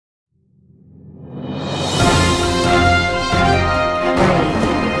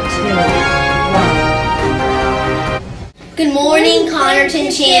following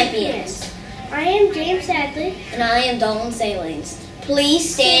Connerton champions. I am James Hadley. And I am Dalton Salings.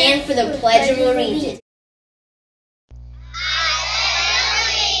 Please stand for the Pledge of Allegiance.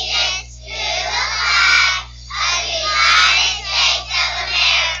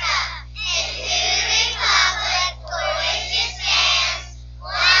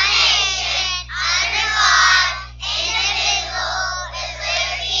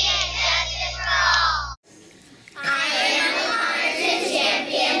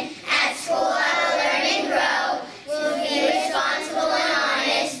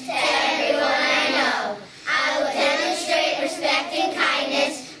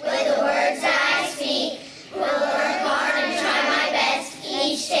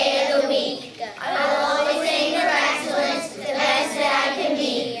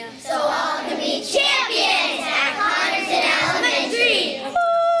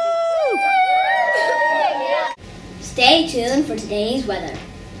 Stay tuned for today's weather.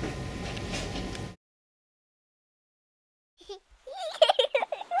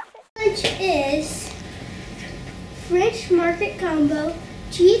 Lunch is French market combo,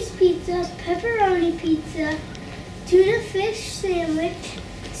 cheese pizza, pepperoni pizza, tuna fish sandwich,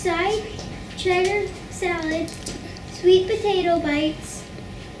 side cheddar salad, sweet potato bites,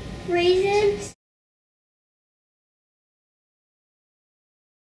 raisins,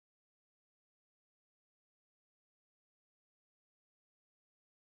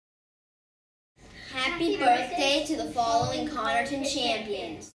 Happy birthday to the following Connerton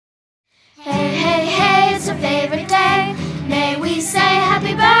champions. Hey, hey, hey, it's our favorite day. May we say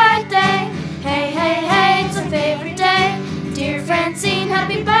happy birthday. Hey, hey, hey, it's our favorite day. Dear Francine,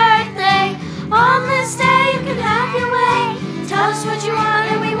 happy birthday. On this day you can have your way. Tell us what you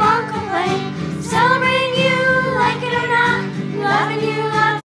want